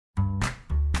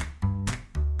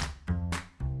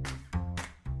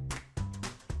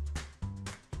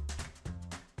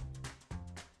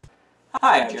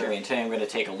Hi, I'm Jeremy, and today I'm going to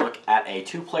take a look at a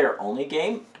two-player only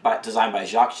game designed by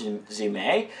Jacques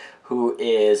Zeimet, who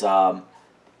is a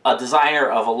designer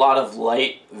of a lot of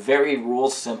light, very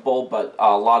rules simple, but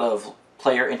a lot of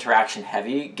player interaction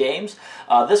heavy games.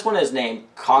 This one is named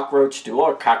Cockroach Duel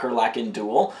or Kakerlaken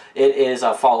Duel. It is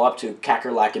a follow-up to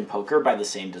Kakerlaken Poker by the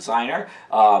same designer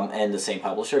and the same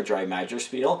publisher, Dry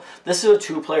Spiel. This is a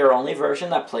two-player only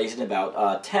version that plays in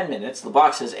about 10 minutes. The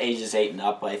box says ages 8 and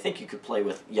up, but I think you could play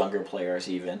with younger players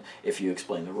even if you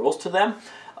explain the rules to them.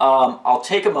 I'll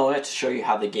take a moment to show you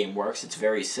how the game works. It's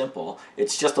very simple.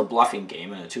 It's just a bluffing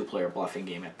game, and a two-player bluffing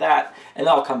game at that, and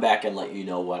then I'll come back and let you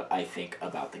know what I think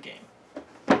about the game.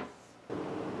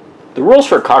 The rules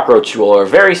for Cockroach Duel are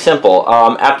very simple.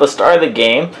 At the start of the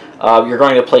game, you're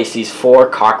going to place these 4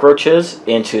 cockroaches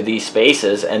into these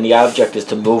spaces, and the object is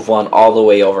to move one all the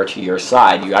way over to your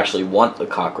side. You actually want the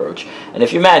cockroach, and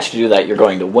if you manage to do that, you're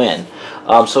going to win.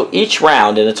 So each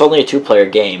round, and it's only a two-player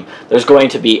game, there's going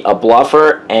to be a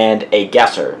bluffer and a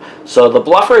guesser. So the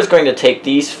bluffer is going to take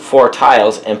these 4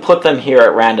 tiles and put them here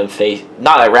at random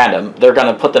not at random, they're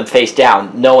going to put them face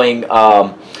down, knowing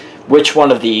which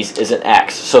one of these is an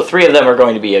X. So 3 of them are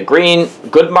going to be a green,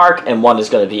 good mark, and 1 is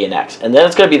going to be an X. And then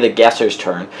it's going to be the guesser's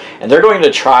turn, and they're going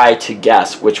to try to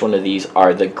guess which one of these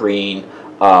are the green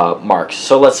marks.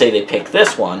 So let's say they pick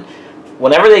this one.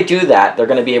 Whenever they do that, they're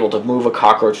going to be able to move a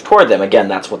cockroach toward them. Again,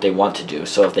 that's what they want to do.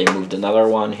 So if they moved another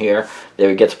one here, they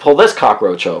would get to pull this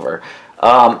cockroach over.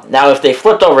 Now if they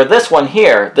flipped over this one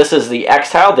here, this is the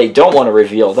X tile, they don't want to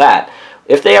reveal that.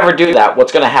 If they ever do that,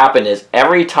 what's going to happen is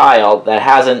every tile that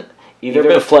hasn't either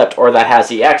been flipped or that has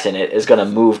the X in it is going to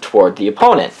move toward the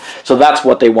opponent. So that's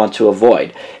what they want to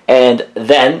avoid. And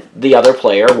then the other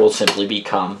player will simply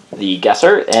become the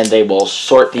guesser, and they will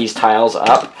sort these tiles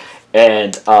up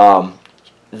and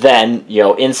then,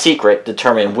 in secret,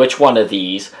 determine which one of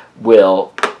these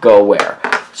will go where.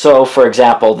 So, for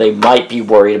example, they might be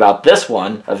worried about this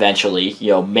one eventually,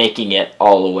 making it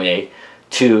all the way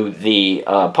to the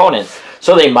opponent.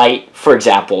 So they might, for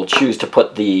example, choose to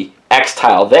put the X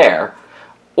tile there,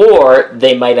 or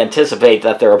they might anticipate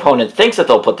that their opponent thinks that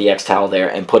they'll put the X tile there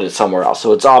and put it somewhere else.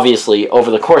 So it's obviously, over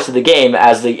the course of the game,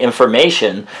 as the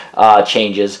information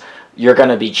changes, you're going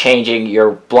to be changing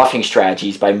your bluffing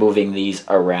strategies by moving these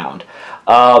around.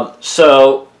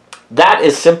 So that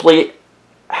is simply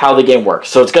how the game works.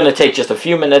 So it's going to take just a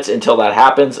few minutes until that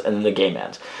happens, and then the game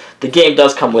ends. The game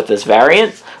does come with this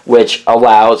variant, which I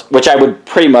would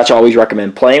pretty much always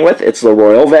recommend playing with. It's the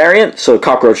Royal variant. So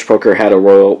Cockroach Poker had a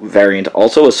Royal variant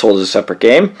also. It's sold as a separate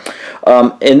game.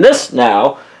 In this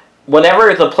now,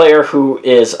 whenever the player who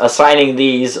is assigning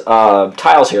these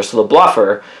tiles here, so the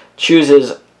bluffer,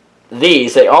 chooses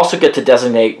these, they also get to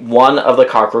designate one of the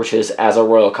cockroaches as a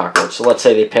Royal cockroach. So let's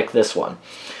say they pick this one.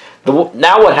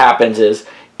 Now what happens is,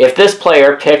 if this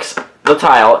player picks the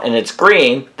tile and it's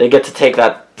green, they get to take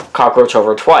that cockroach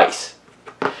over twice.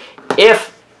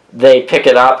 If they pick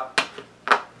it up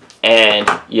and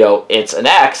it's an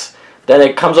X, then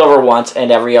it comes over once,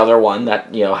 and every other one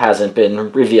that hasn't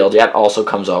been revealed yet also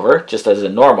comes over, just as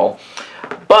in normal.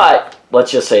 But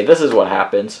let's just say this is what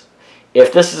happens.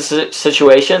 If this is a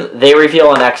situation, they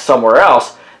reveal an X somewhere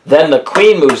else, then the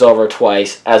queen moves over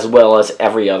twice, as well as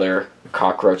every other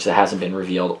cockroach that hasn't been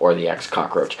revealed, or the X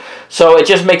cockroach. So it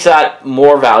just makes that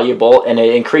more valuable, and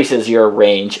it increases your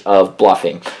range of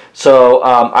bluffing. So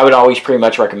I would always pretty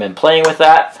much recommend playing with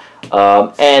that.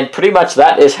 And pretty much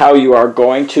that is how you are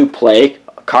going to play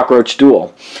Cockroach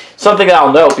Duel. Something that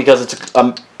I'll note, because it's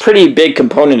a pretty big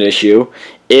component issue,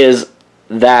 is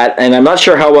that, and I'm not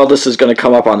sure how well this is going to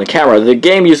come up on the camera, the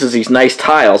game uses these nice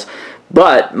tiles,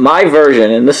 but my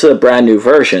version, and this is a brand new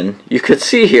version, you could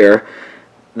see here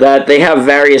that they have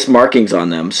various markings on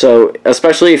them. So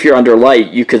especially if you're under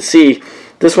light, you could see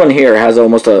this one here has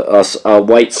almost a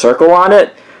white circle on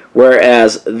it,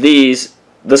 whereas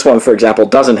this one, for example,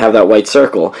 doesn't have that white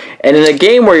circle. And in a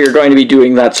game where you're going to be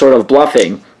doing that sort of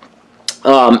bluffing,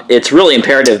 it's really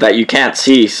imperative that you can't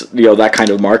see that kind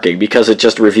of marking, because it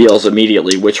just reveals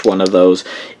immediately which one of those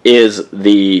is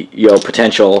the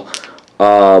potential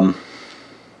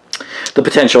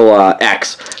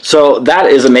X. So that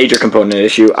is a major component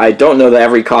issue. I don't know that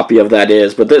every copy of that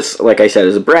is, but this, like I said,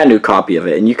 is a brand new copy of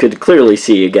it, and you could clearly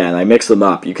see, again, I mixed them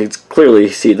up, you could clearly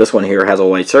see this one here has a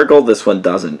white circle, this one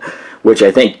doesn't, which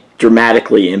I think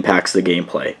dramatically impacts the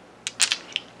gameplay.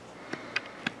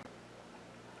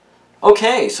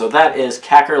 Okay, so that is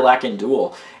Kakerlaken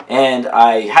Duel, and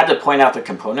I had to point out the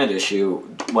component issue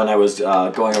when I was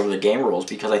going over the game rules,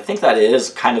 because I think that is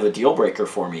kind of a deal breaker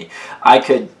for me. I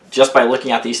could, just by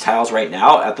looking at these tiles right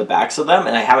now, at the backs of them,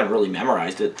 and I haven't really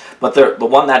memorized it, but the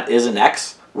one that is an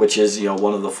X which is, you know,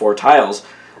 one of the 4 tiles,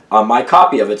 my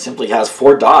copy of it simply has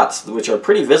 4 dots, which are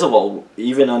pretty visible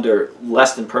even under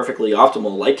less than perfectly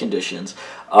optimal light conditions,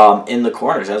 in the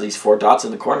corners. It has these 4 dots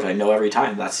in the corners. I know every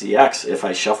time that's the X. If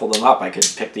I shuffle them up, I could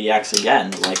pick the X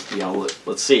again. Like, you know,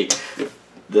 let's see.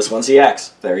 This one's the X.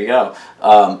 There you go.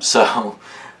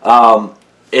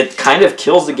 It kind of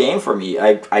kills the game for me.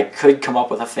 I could come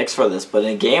up with a fix for this, but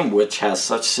in a game which has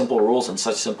such simple rules and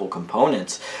such simple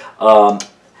components,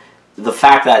 the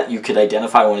fact that you could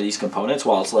identify one of these components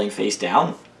while it's laying face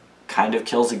down kind of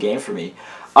kills the game for me.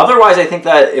 Otherwise, I think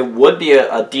that it would be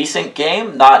a decent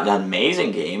game, not an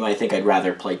amazing game. I think I'd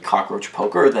rather play Cockroach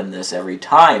Poker than this every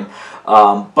time.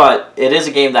 But it is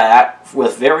a game that,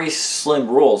 with very slim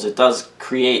rules, it does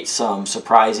create some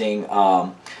surprising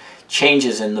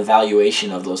changes in the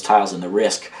valuation of those tiles and the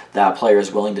risk that a player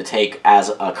is willing to take as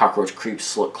a cockroach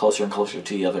creeps closer and closer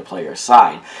to the other player's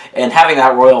side. And having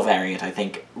that royal variant, I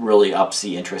think, really ups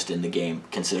the interest in the game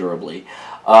considerably.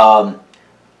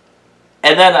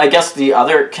 And then I guess the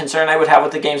other concern I would have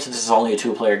with the game, since this is only a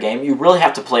 2-player game, you really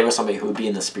have to play with somebody who would be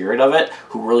in the spirit of it,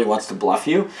 who really wants to bluff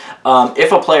you.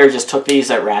 If a player just took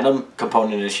these at random,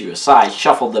 component issue aside,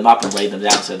 shuffled them up and laid them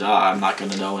down and said, I'm not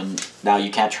going to know and now you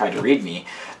can't try to read me,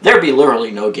 there'd be literally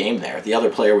no game there. The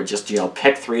other player would just, you know,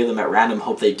 pick 3 of them at random,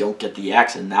 hope they don't get the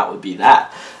X, and that would be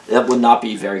that. That would not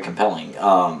be very compelling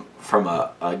from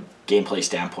a gameplay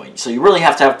standpoint. So you really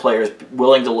have to have players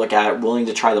willing to look at it, willing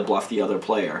to try to bluff the other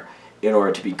player in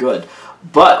order to be good.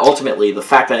 But ultimately, the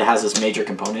fact that it has this major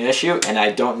component issue, and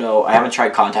I don't know, I haven't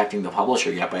tried contacting the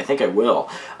publisher yet, but I think I will,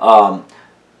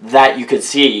 that you could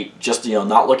see, just, you know,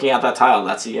 not looking at that tile,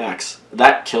 that's the X,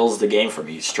 that kills the game for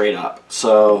me, straight up.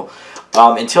 So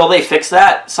until they fix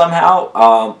that somehow,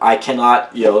 I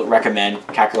cannot, you know, recommend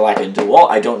Kakerlaken Duel.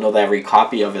 I don't know that every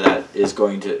copy of that is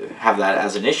going to have that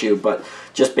as an issue, but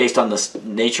just based on the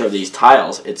nature of these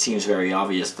tiles, it seems very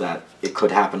obvious that it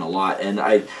could happen a lot. And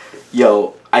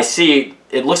I see,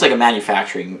 it looks like a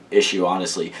manufacturing issue,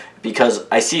 honestly, because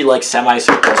I see like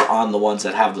semicircles on the ones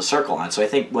that have the circle on. So I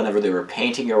think whenever they were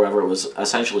painting or whatever, it was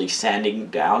essentially sanding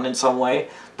down in some way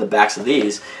the backs of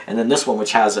these. And then this one,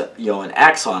 which has a, you know, an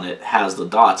X on it, has the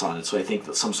dots on it. So I think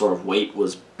that some sort of weight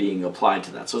was being applied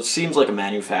to that. So it seems like a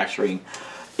manufacturing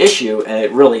issue, and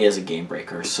it really is a game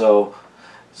breaker. So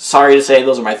sorry to say,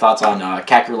 those are my thoughts on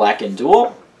Kakerlaken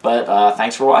Duel, but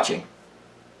thanks for watching.